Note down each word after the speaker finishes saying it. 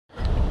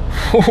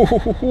Did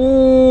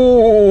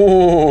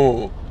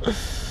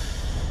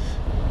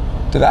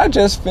I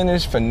just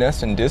finish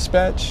finesse and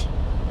dispatch?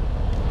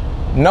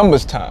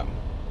 Numbers time.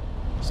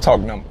 Let's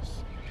talk numbers.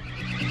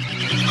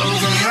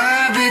 Over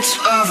habits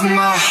of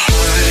my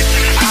heart,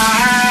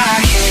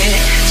 I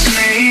can't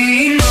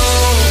say no.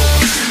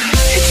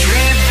 It's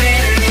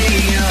ripping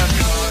me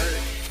apart.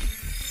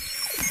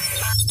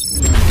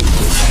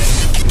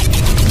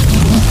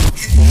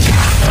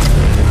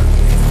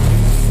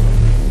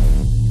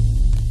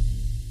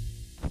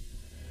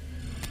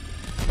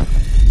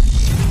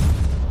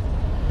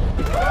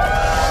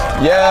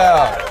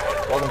 Yeah.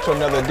 Welcome to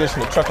another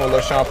edition of Trucking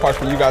with Loshawnparks,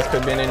 where you guys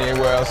could have been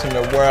anywhere else in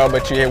the world,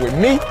 but you're here with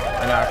me,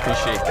 and I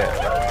appreciate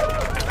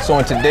that. So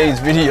in today's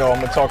video, I'm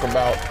gonna talk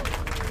about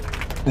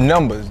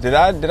numbers. Did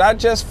I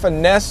just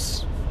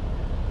finesse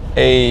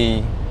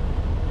a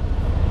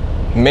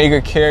mega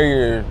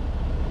carriers,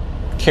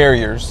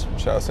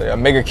 shall I say, a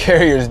mega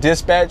carriers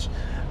dispatch?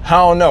 I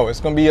don't know. It's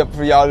gonna be up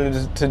for y'all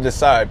to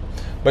decide.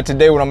 But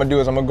today, what I'm gonna do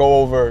is I'm gonna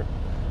go over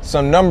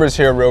some numbers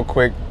here real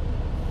quick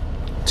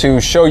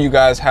to show you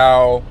guys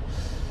how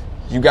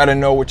you got to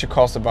know what your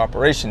cost of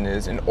operation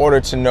is in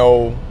order to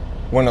know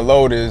when a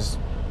load is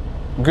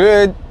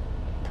good,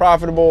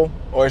 profitable,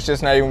 or it's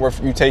just not even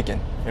worth you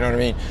taking. You know what I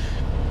mean?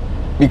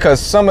 Because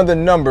some of the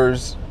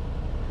numbers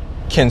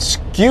can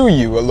skew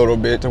you a little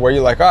bit to where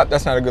you're like, oh,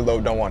 that's not a good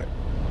load, don't want it.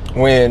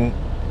 When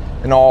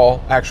in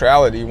all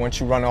actuality, once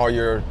you run all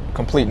your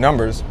complete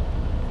numbers,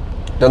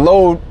 the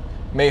load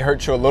may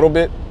hurt you a little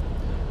bit,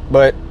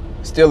 but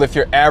still, if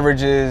your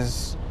average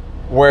is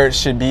where it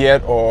should be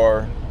at,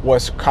 or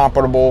what's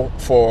comparable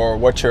for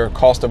what your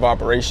cost of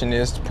operation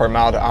is per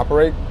mile to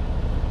operate,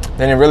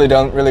 then it really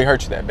doesn't really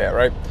hurt you that bad,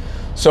 right?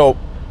 So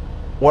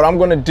what I'm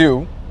going to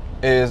do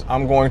is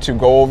I'm going to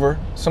go over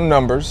some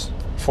numbers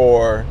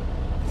for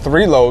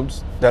 3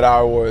 loads that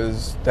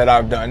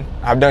I've done.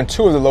 I've done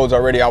 2 of the loads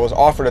already. I was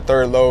offered a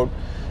 3rd load,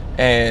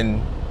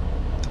 and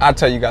I'll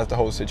tell you guys the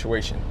whole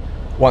situation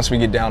once we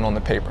get down on the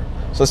paper.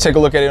 So let's take a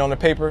look at it on the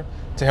paper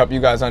to help you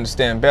guys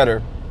understand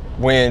better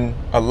when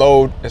a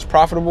load is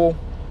profitable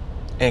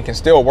and can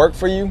still work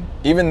for you,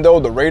 even though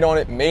the rate on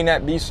it may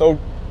not be so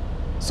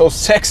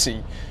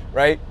sexy,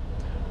 right?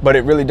 But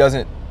it really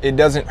doesn't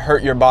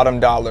hurt your bottom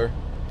dollar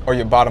or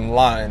your bottom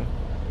line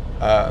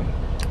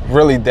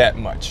really that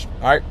much.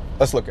 All right,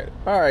 let's look at it.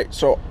 All right,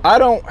 so I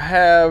don't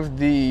have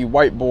the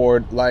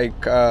whiteboard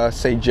like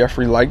say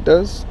Jeffrey Like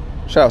does.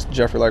 Shout out to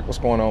Jeffrey Like, what's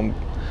going on?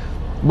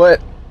 But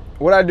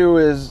what I do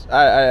is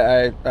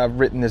I've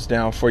written this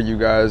down for you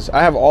guys.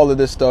 I have all of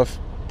this stuff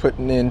put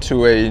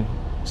into a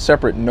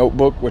separate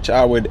notebook, which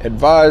I would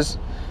advise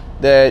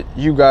that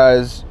you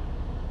guys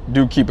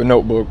do keep a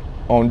notebook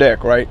on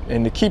deck, right?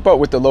 And to keep up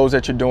with the loads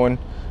that you're doing,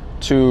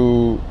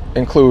 to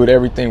include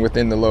everything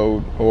within the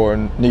load or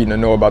needing to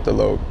know about the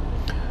load.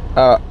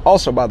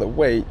 Also, by the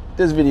way,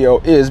 this video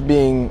is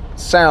being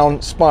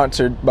sound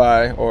sponsored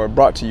by, or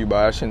brought to you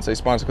by, I shouldn't say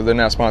sponsored because they're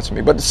not sponsoring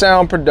me, but the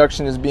sound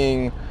production is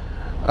being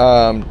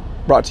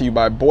brought to you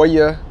by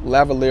Boya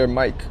Lavalier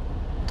mic.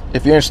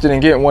 If you're interested in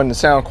getting one, the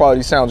sound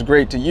quality sounds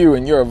great to you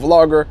and you're a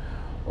vlogger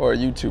or a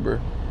YouTuber,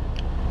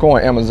 go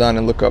on Amazon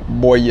and look up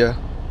Boya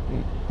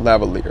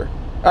Lavalier.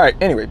 All right,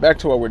 anyway, back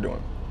to what we're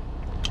doing.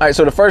 All right,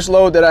 so the first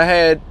load that I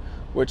had,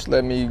 which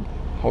let me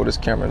hold this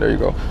camera, there you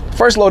go. The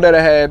first load that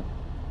I had,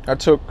 I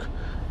took,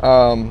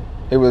 I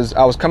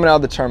was coming out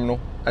of the terminal.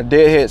 I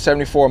deadhead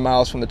 74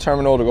 miles from the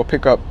terminal to go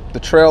pick up the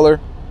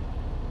trailer,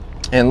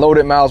 and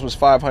loaded miles was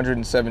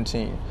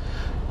 517,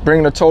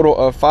 bringing a total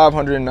of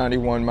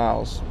 591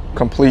 miles.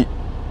 Complete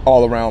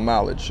all around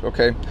mileage.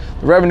 Okay,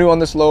 the revenue on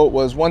this load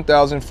was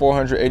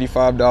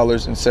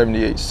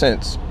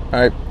 $1,485.78. All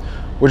right,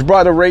 which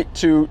brought the rate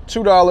to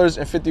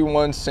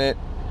 $2.51,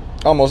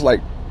 almost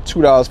like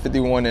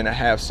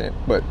 $2.51.5.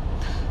 But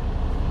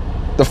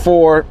the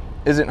 4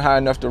 isn't high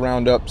enough to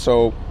round up,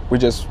 so we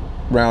just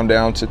round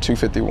down to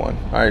 251.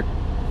 All right,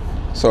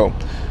 so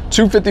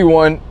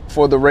 251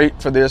 for the rate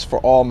for this for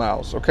all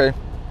miles. Okay,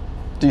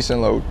 decent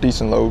load,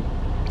 decent load.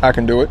 I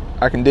can do it,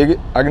 I can dig it,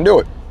 I can do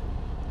it.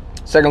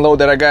 Second load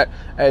that I got,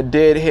 I had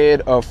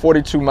deadhead of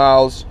 42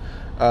 miles,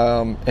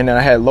 and then I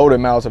had loaded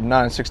miles of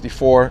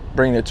 964,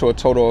 bringing it to a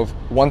total of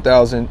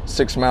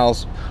 1,006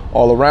 miles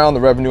all around. The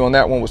revenue on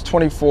that one was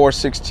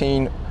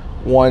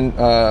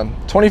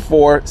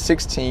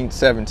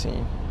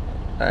 $24.16.17.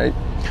 All right,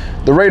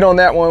 the rate on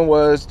that one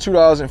was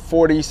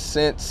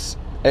 $2.40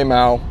 a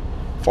mile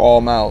for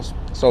all miles,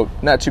 so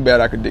not too bad.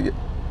 I could dig it.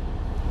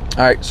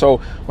 All right, so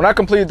when I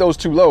completed those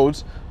 2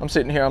 loads, I'm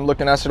sitting here, I'm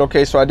looking, I said,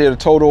 okay, so I did a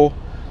total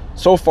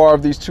so far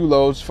of these 2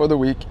 loads for the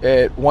week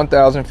at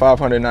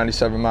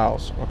 1,597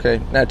 miles. Okay,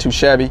 not too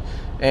shabby.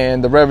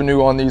 And the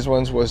revenue on these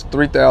ones was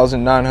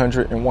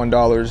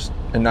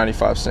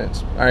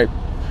 $3,901.95. All right,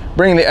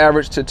 bringing the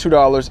average to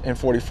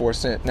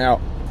 $2.44. Now,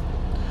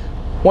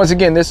 once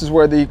again, this is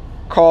where the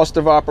cost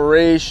of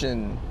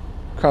operation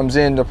comes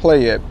into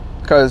play at,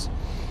 because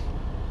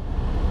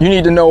you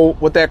need to know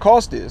what that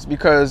cost is.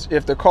 Because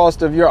if the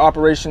cost of your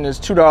operation is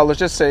 $2,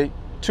 just say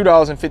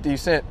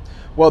 $2.50,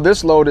 well,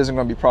 this load isn't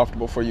going to be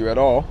profitable for you at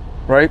all,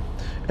 right?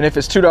 And if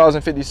it's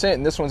 $2.50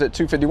 and this one's at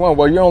 $2.51,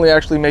 well, you're only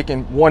actually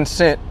making 1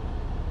 cent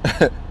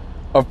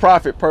of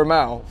profit per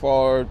mile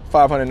for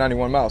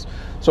 591 miles.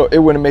 So it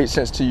wouldn't have made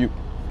sense to you,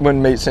 wouldn't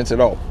have made sense at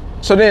all.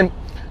 So then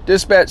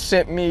dispatch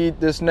sent me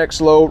this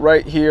next load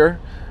right here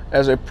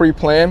as a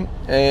pre-plan,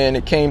 and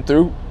it came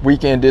through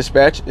weekend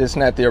dispatch. It's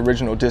not the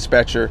original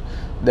dispatcher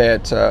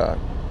that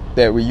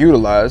that we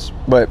utilize,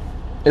 but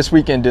it's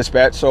weekend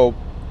dispatch. So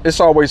it's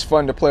always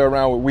fun to play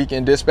around with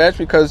weekend dispatch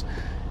because,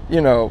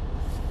 you know,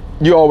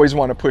 you always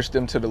want to push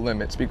them to the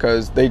limits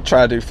because they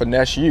try to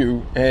finesse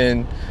you,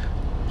 and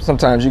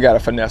sometimes you got to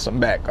finesse them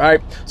back. All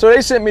right, so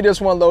they sent me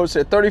this one load,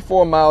 said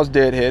 34 miles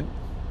deadhead.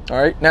 All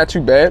right, not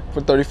too bad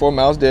for 34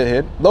 miles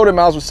deadhead. Loaded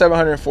miles was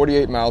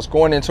 748 miles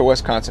going into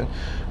Wisconsin,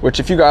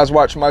 which if you guys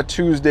watch my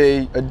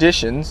Tuesday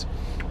editions,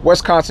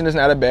 Wisconsin is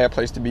not a bad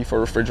place to be for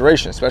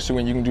refrigeration, especially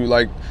when you can do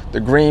like the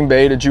Green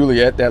Bay to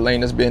Juliet. That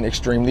lane has been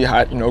extremely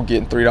hot, you know,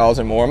 getting $3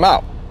 and more a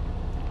mile.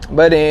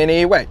 But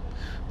anyway,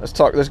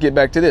 let's get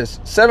back to this.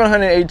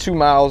 782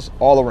 miles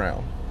all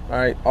around. All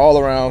right, all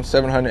around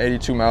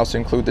 782 miles to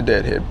include the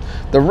deadhead.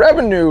 The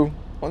revenue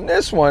on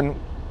this one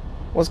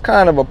was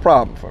kind of a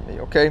problem for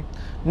me, okay?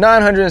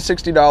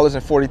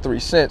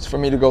 $960.43 for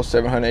me to go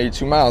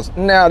 782 miles.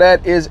 Now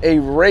that is a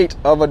rate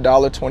of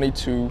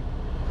 $1.22.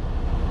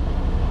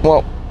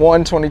 Well,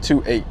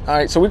 122.8. All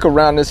right, so we could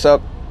round this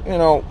up, you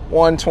know,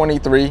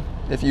 123,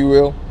 if you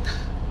will.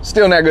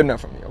 Still not good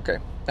enough for me, okay?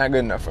 Not good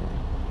enough for me.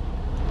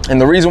 And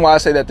the reason why I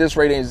say that this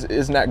rating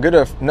is not good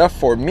enough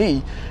for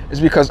me is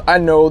because I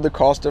know the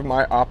cost of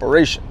my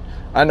operation.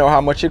 I know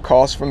how much it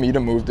costs for me to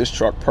move this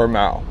truck per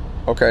mile,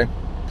 okay?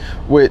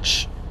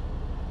 Which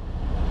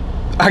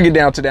I get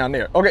down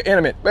there. Okay, in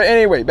a minute. But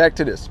anyway, back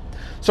to this.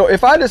 So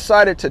if I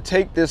decided to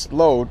take this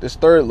load, this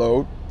third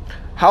load,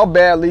 how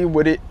badly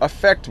would it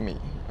affect me?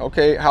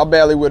 Okay, how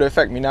badly would it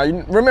affect me? Now,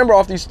 you remember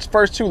off these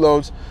first two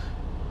loads,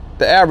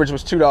 the average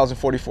was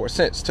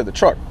 $2.44 to the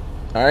truck,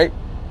 all right?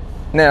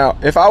 Now,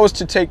 if I was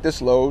to take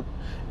this load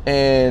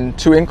and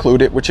to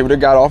include it, which it would have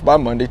got off by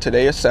Monday,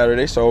 today is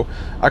Saturday, so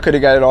I could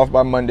have got it off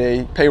by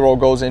Monday, payroll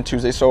goes in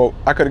Tuesday, so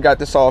I could have got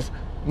this off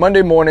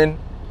Monday morning,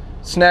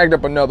 snagged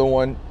up another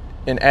one,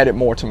 and added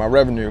more to my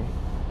revenue,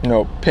 you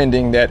know,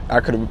 pending that I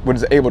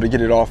was able to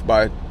get it off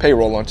by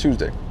payroll on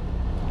Tuesday.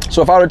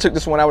 So if I would have took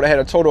this one, I would have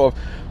had a total of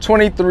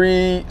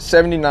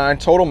 2,379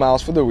 total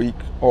miles for the week,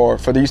 or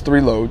for these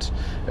three loads. It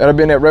would have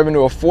been at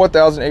revenue of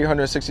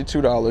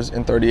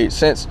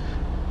 $4,862.38.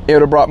 It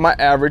would have brought my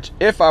average,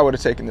 if I would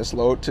have taken this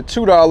load, to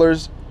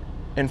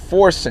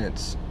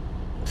 $2.04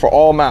 for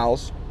all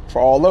miles,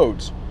 for all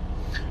loads.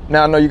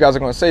 Now I know you guys are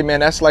going to say, man,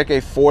 that's like a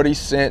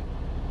 40-cent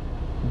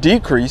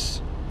decrease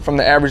from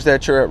the average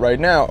that you're at right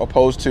now,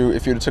 opposed to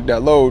if you'd have took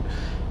that load,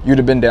 you'd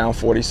have been down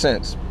 40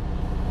 cents.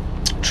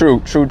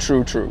 True.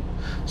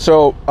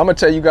 So I'm gonna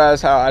tell you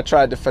guys how I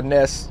tried to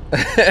finesse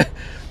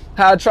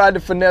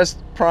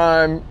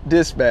Prime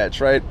Dispatch,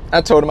 right?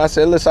 I told him, I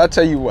said, listen, I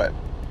tell you what.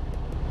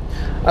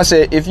 I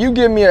said, if you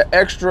give me an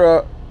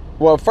extra,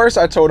 well, first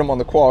I told him on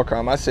the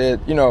Qualcomm, I said,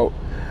 you know,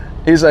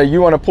 he's like,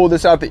 you want to pull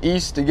this out the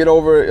east to get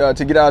over,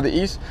 to get out of the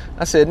east?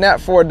 I said, not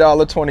for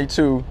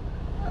 $1.22.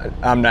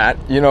 I'm not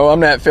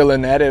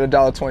feeling that at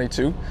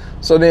 $1.22.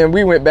 So then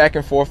we went back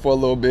and forth for a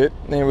little bit,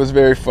 and it was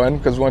very fun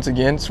because once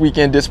again, it's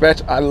weekend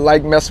dispatch. I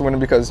like messing with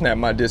them because it's not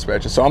my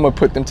dispatcher, so I'm gonna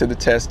put them to the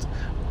test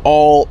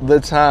all the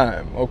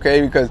time,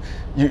 okay? Because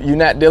you're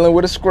not dealing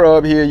with a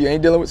scrub here. You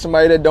ain't dealing with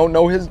somebody that don't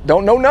know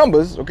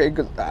numbers, okay?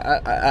 Because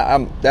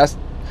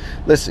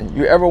listen.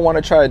 You ever want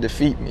to try to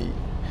defeat me?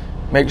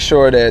 Make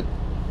sure that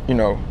you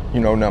know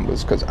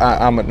numbers, because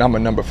I'm a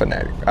number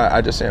fanatic.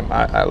 I just am.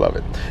 I love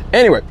it.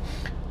 Anyway.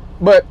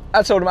 But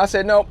I told him, I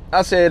said, no,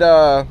 I said,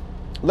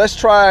 let's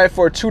try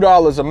for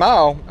 $2 a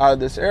mile out of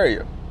this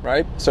area,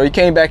 right? So he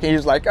came back and he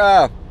was like,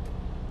 that's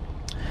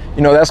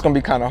going to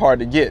be kind of hard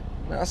to get.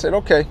 And I said,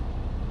 okay.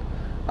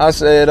 I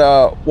said,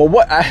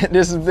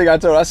 this is the thing I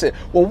told him. I said,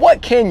 well,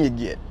 what can you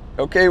get?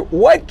 Okay,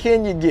 what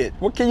can you get?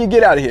 What can you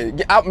get out of here?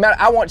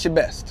 I want your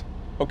best,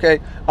 okay?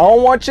 I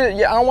don't want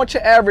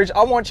your average.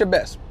 I want your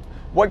best.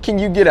 What can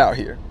you get out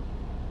here?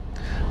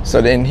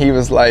 So then he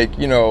was like,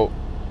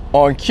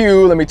 on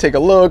cue, let me take a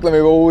look, let me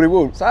go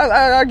woody-woo. So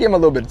I gave him a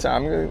little bit of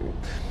time.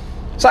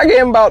 So I gave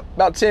him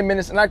about 10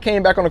 minutes, and I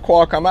came back on the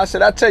Qualcomm. I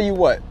said, I tell you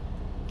what,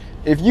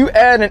 if you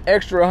add an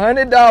extra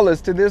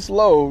 $100 to this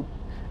load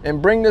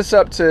and bring this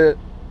up to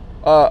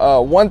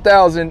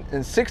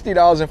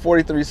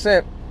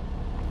 $1,060.43,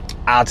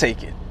 I'll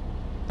take it,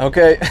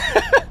 okay?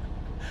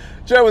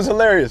 Joe was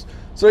hilarious.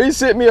 So he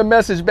sent me a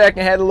message back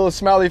and had a little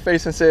smiley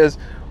face and says,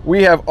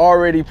 we have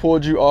already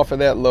pulled you off of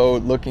that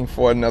load, looking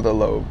for another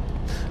load.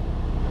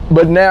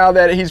 But now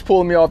that he's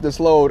pulling me off this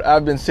load,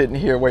 I've been sitting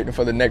here waiting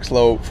for the next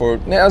load for,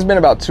 now it's been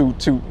about two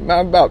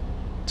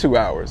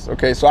hours,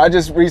 okay? So I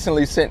just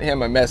recently sent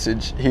him a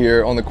message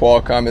here on the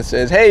Qualcomm. It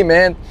says, hey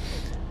man,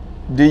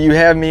 do you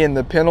have me in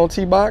the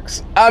penalty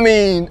box? I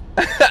mean,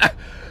 I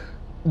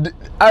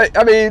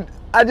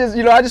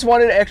just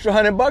wanted an extra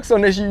 $100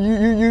 on this.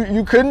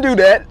 You couldn't do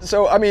that.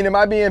 So, I mean, am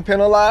I being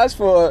penalized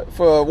for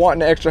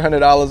wanting an extra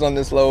 $100 on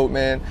this load,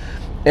 man?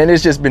 and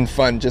it's just been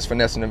fun just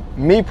finessing them.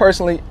 Me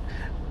personally,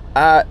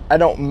 I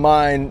don't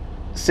mind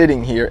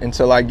sitting here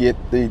until I get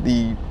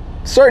the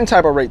certain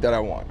type of rate that I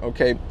want,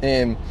 okay?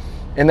 And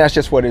that's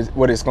just what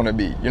it's going to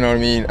be. You know what I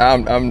mean?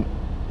 I'm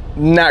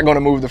not going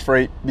to move the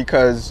freight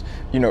because,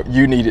 you know,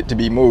 you need it to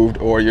be moved,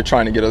 or you're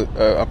trying to get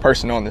a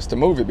person on this to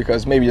move it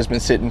because maybe it's been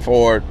sitting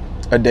for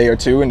a day or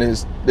two and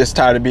is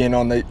tired of being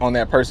on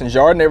that person's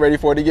yard and they're ready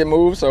for it to get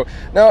moved. So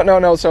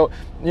no. So,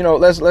 you know,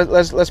 let's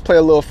play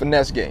a little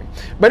finesse game.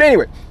 But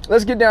anyway,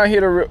 let's get down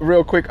here to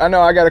real quick. I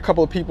know I got a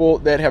couple of people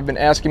that have been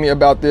asking me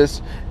about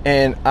this,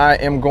 and I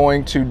am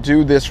going to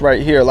do this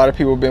right here. A lot of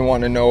people have been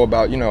wanting to know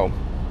about, you know,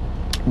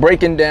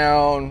 breaking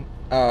down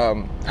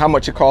how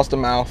much it costs a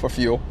mile for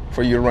fuel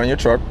for you to run your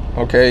truck,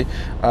 okay?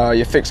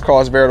 Your fixed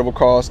cost, variable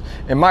cost,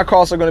 and my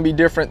costs are going to be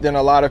different than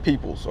a lot of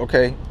people's,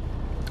 okay?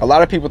 A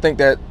lot of people think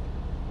that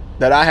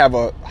I have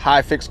a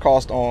high fixed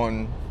cost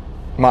on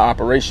my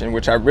operation,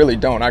 which I really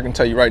don't. I can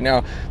tell you right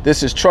now,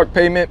 this is truck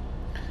payment,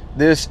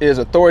 this is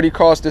authority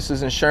cost, this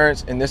is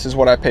insurance, and this is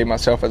what I pay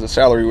myself as a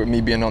salary with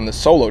me being on the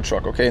solo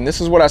truck, okay? And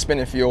this is what I spend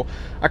in fuel.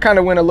 I kind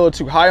of went a little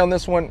too high on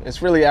this one.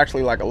 It's really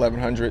actually like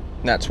 1,100,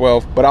 not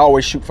 12, but I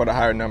always shoot for the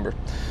higher number.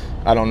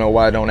 I don't know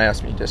why, don't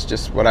ask me. That's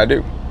just what I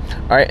do.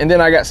 All right, and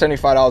then I got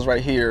 $75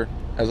 right here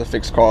as a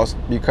fixed cost,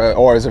 because,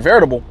 or as a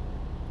variable,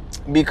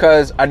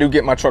 because I do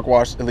get my truck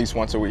washed at least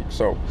once a week.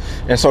 So,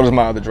 and so does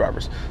my other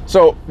drivers.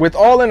 So with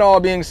all in all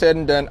being said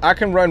and done, I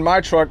can run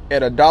my truck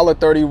at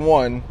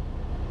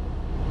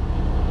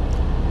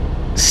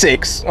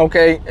 $1.31.6,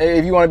 okay?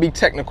 If you want to be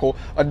technical,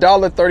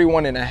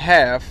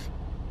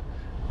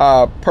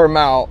 $1.31.5 per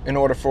mile in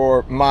order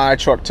for my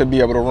truck to be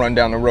able to run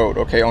down the road,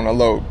 okay, on a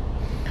load.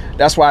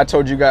 That's why I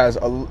told you guys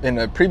in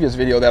a previous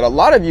video that a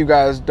lot of you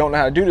guys don't know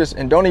how to do this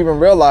and don't even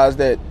realize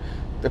that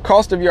the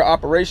cost of your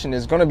operation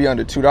is going to be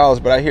under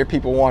 $2, but I hear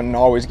people wanting to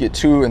always get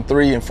 $2 and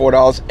 $3 and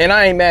 $4, and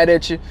I ain't mad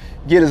at you.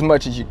 Get as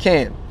much as you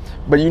can,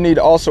 but you need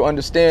to also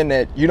understand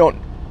that you don't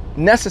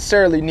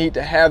necessarily need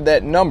to have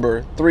that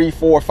number $3,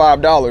 $4,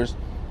 $5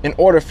 in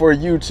order for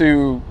you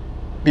to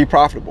be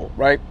profitable,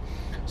 right?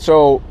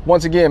 So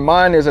once again,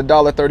 mine is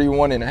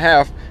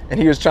 $1.31.5, and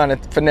he was trying to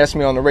finesse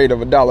me on the rate of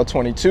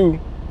 $1.22.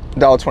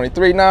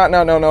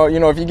 $1.23. No. You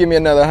know, if you give me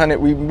another 100,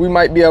 we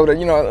might be able to,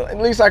 you know, at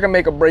least I can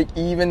make a break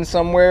even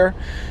somewhere,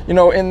 you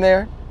know, in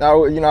there.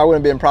 Now, you know, I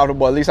wouldn't have been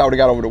profitable. At least I would have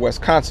got over to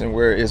Wisconsin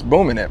where it's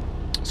booming at.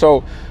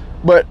 So,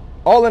 but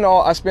all in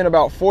all, I spent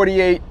about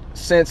 48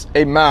 cents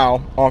a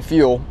mile on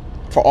fuel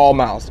for all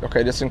miles.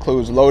 Okay, this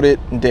includes loaded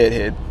and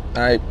deadhead.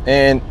 All right,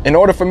 and in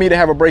order for me to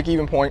have a break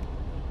even point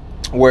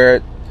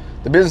where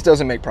the business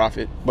doesn't make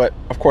profit, but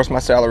of course my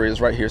salary is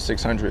right here,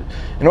 $600.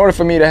 In order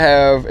for me to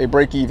have a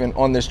break even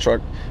on this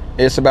truck,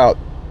 it's about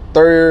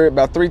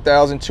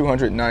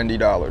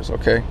 $3,290,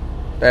 okay?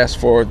 That's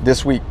for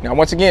this week. Now,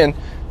 once again,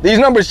 these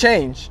numbers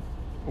change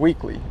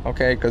weekly,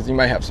 okay? Because you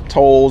might have some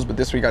tolls, but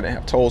this week I didn't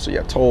have tolls, so you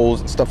have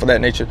tolls and stuff of that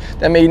nature.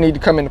 That may need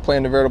to come into play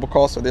in the variable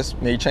cost, so this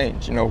may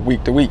change, you know,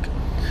 week to week.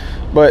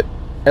 But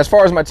as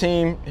far as my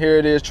team, here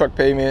it is, truck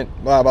payment,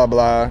 blah, blah,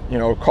 blah, you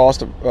know,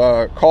 cost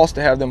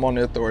to have them on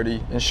the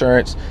authority,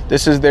 insurance.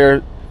 This is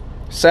their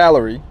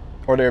salary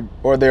or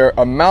their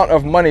amount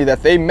of money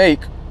that they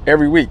make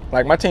every week.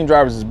 Like my team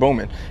drivers is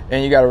booming,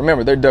 and you got to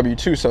remember they're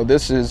W-2, so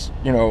this is,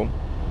 you know,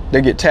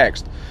 they get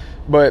taxed,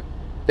 but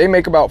they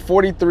make about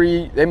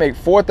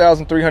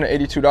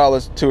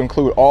 $4,382 to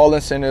include all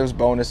incentives,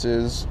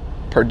 bonuses,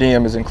 per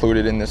diem is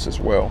included in this as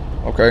well,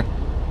 okay?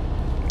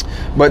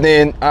 But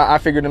then I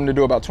figured them to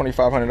do about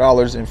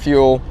 $2,500 in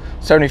fuel,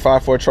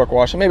 $75 for a truck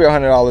wash, and maybe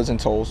 $100 in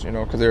tolls, you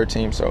know, because they're a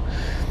team. So,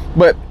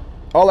 but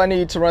all I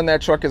need to run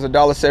that truck is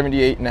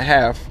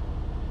 $1.78.5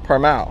 per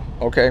mile,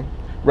 okay?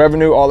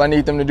 Revenue, all I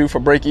need them to do for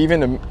break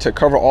even to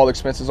cover all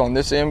expenses on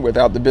this end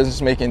without the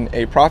business making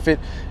a profit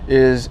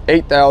is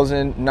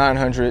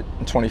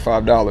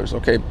 $8,925,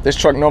 okay? This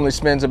truck normally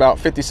spends about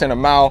 50 cents a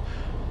mile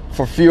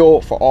for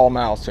fuel for all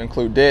miles, to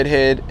include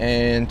deadhead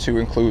and to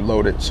include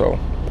loaded. So,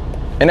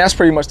 and that's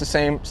pretty much the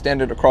same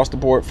standard across the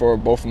board for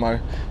both of my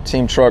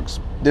team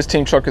trucks. This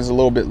team truck is a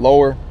little bit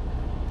lower.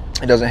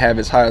 It doesn't have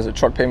as high as a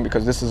truck payment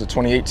because this is a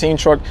 2018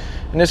 truck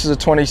and this is a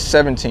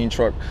 2017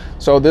 truck.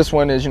 So this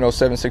one is, you know,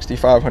 $760,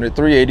 $500,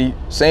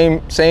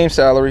 $380, same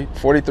salary,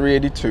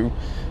 $43.82,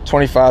 $25,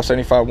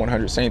 $75,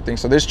 $100, same thing.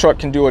 So this truck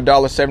can do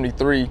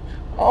 $1.73,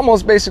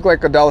 almost basically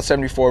like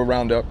 $1.74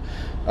 round up.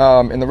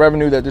 And the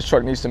revenue that this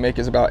truck needs to make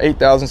is about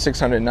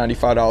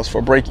 $8,695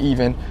 for break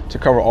even to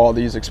cover all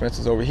these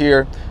expenses over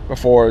here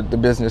before the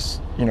business,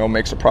 you know,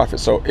 makes a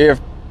profit. So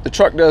if the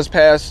truck does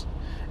pass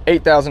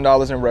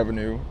 $8,000 in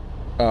revenue,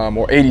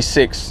 or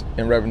 86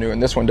 in revenue,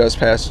 and this one does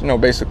pass, you know,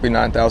 basically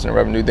 9,000 in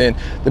revenue, then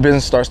the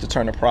business starts to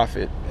turn a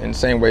profit, in the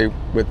same way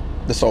with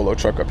the solo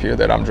truck up here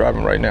that I'm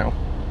driving right now.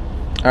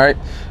 All right,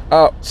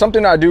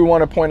 something I do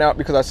want to point out,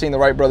 because I've seen the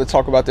right brother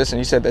talk about this and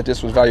he said that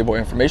this was valuable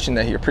information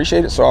that he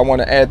appreciated, so I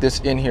want to add this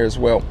in here as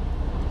well.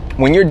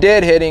 When you're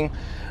deadheading,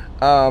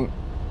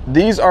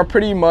 these are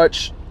pretty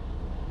much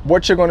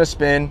what you're going to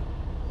spend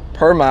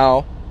per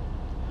mile.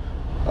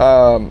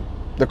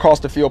 The the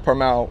cost of fuel per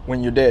mile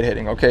when you're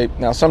deadheading. Okay,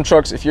 now some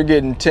trucks, if you're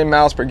getting 10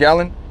 miles per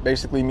gallon,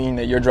 basically mean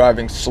that you're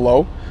driving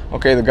slow.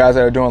 Okay, the guys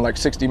that are doing like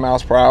 60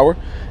 miles per hour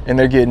and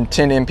they're getting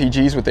 10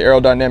 MPGs with the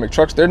aerodynamic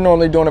trucks, they're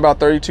normally doing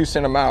about 32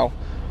 cents a mile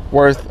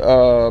worth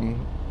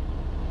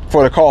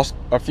for the cost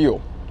of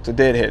fuel to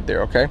deadhead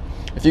there. Okay,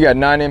 if you got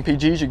 9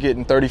 MPGs, you're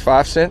getting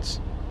 35 cents.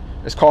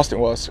 It's costing,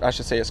 well, I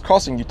should say it's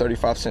costing you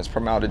 35 cents per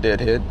mile to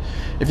deadhead.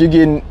 If you're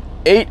getting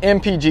 8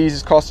 MPGs,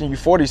 it's costing you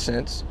 40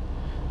 cents.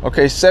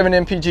 Okay, 7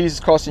 MPGs is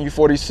costing you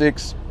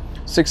 46,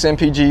 6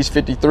 MPGs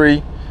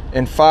 53,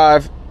 and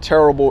 5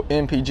 terrible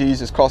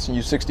MPGs is costing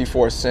you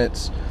 64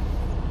 cents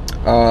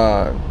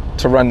to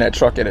run that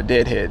truck at a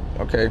deadhead.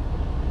 Okay,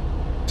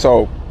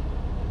 so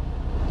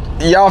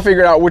y'all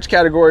figured out which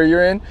category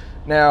you're in.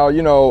 Now,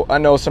 you know, I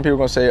know some people are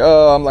gonna say,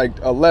 oh, I'm like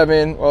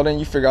 11. Well, then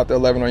you figure out the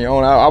 11 on your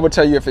own. I would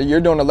tell you, if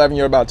you're doing 11,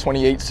 you're about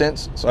 28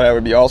 cents. So that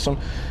would be awesome.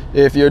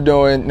 If you're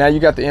doing, now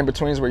you got the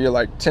in-betweens where you're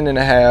like 10 and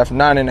a half,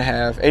 9 and a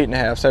half, 8 and a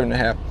half, 7 and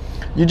a half.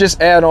 You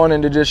just add on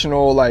an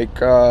additional like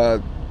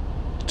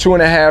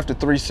 2.5 to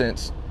 3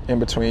 cents in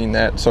between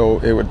that. So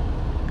it would,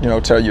 you know,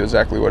 tell you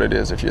exactly what it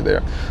is if you're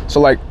there. So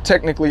like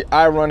technically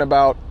I run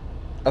about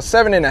a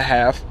 7 and a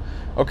half.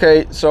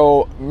 Okay,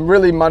 so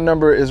really my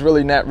number is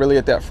really not really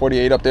at that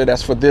 48 up there.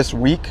 That's for this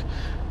week.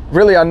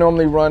 Really, I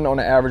normally run on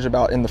an average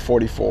about in the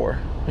 44,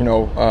 you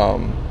know,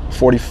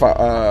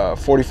 45,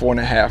 44 and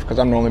a half, because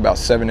I'm normally about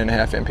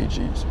 7.5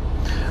 MPGs.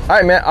 All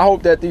right, man, I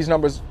hope that these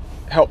numbers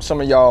help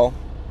some of y'all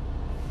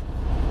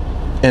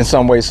in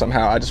some way,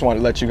 somehow. I just want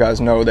to let you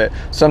guys know that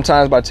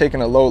sometimes by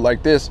taking a load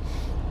like this,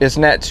 it's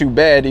not too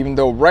bad, even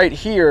though right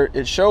here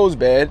it shows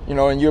bad, you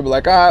know, and you'll be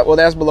like, ah, well,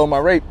 that's below my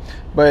rate.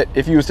 But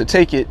if you was to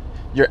take it,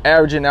 you're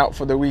averaging out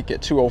for the week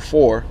at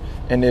 204,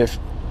 and if,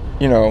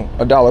 you know,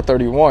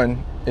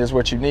 $1.31 is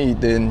what you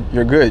need, then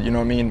you're good. You know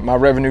what I mean? My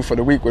revenue for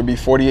the week would be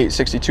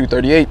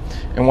 48.6238,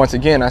 and once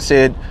again I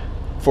said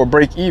for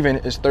break even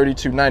is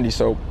 32.90.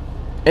 So,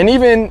 and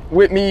even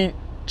with me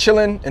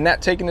chilling and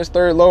not taking this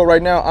third load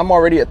right now, I'm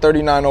already at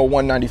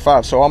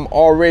 39.0195. So I'm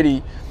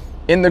already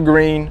in the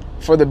green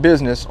for the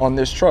business on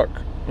this truck,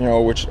 you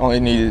know, which only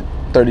needed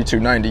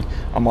 32.90.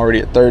 I'm already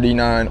at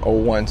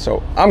 39.01,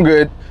 so I'm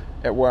good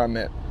at where I'm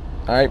at.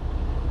 All right,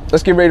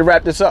 let's get ready to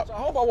wrap this up. So I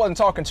hope I wasn't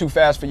talking too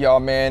fast for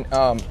y'all, man.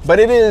 But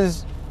it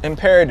is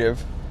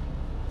imperative,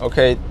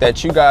 okay,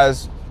 that you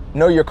guys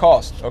know your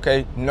cost,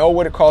 okay? Know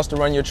what it costs to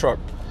run your truck.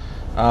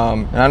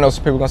 And I know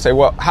some people are gonna say,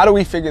 well, how do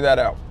we figure that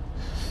out?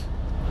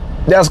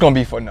 That's gonna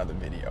be for another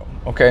video,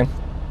 okay?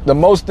 The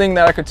most thing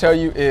that I could tell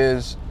you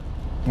is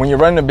when you're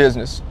running a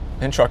business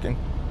in trucking,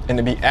 and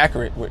to be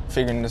accurate with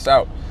figuring this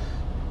out,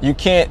 you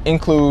can't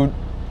include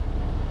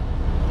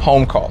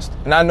home cost.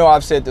 And I know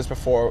I've said this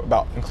before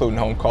about including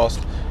home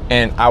cost,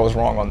 and I was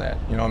wrong on that.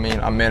 You know what I mean?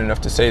 I'm man enough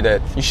to say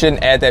that you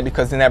shouldn't add that,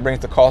 because then that brings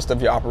the cost of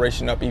your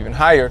operation up even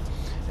higher.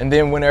 And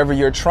then whenever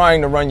you're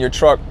trying to run your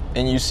truck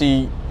and you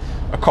see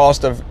a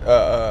cost of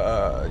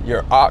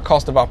your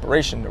cost of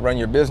operation to run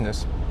your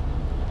business,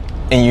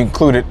 and you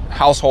included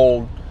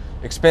household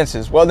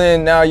expenses, well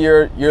then now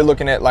you're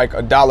looking at like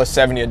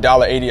 $1.70,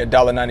 $1.80,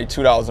 $1.90,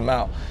 $2 a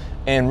mile.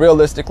 And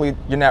realistically,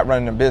 you're not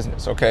running a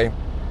business, okay?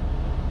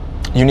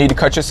 You need to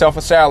cut yourself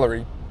a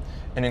salary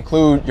and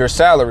include your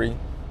salary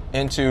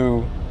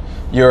into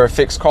your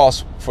fixed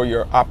costs for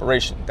your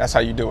operation. That's how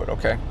you do it,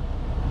 okay?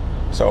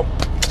 So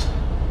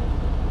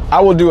I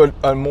will do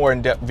a more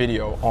in-depth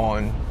video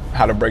on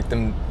how to break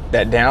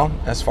that down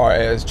as far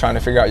as trying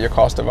to figure out your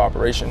cost of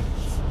operation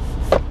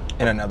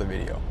in another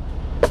video.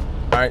 All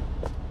right,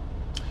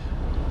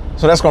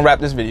 so that's gonna wrap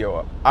this video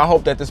up. I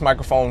hope that this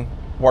microphone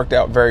worked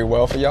out very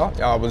well for y'all.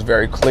 Y'all was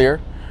very clear.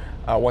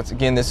 Once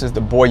again, this is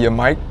the Boya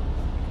mic,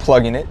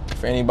 plugging it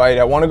for anybody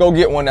that want to go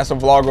get one that's a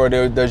vlogger or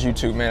does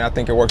YouTube, man. I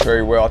think it works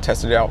very well. I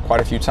tested it out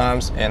quite a few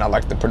times and I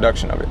like the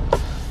production of it.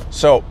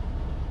 So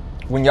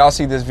when y'all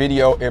see this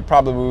video, it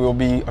probably will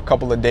be a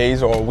couple of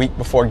days or a week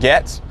before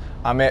GATS.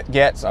 I'm at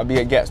GATS. I'll be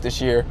at GATS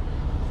this year.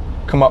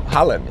 Come up,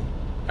 holla at me.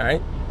 All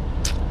right.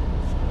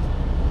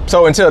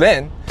 So until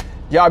then,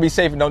 y'all be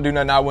safe and don't do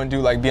nothing I wouldn't do.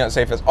 Like, be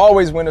unsafe as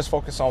always. Winners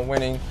focus on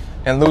winning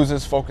and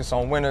losers focus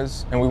on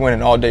winners. And we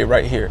winning all day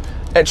right here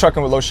at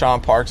Trucking with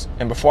LoShawnparks.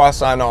 And before I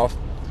sign off,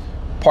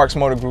 Parks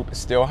Motor Group is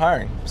still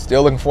hiring,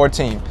 still looking for a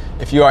team.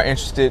 If you are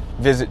interested,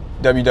 visit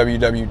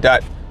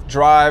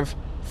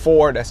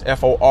www.drive4, that's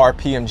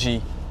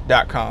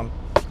FORPMG.com.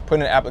 Put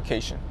in an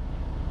application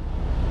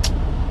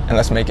and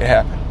let's make it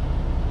happen.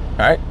 All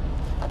right,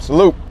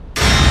 salute.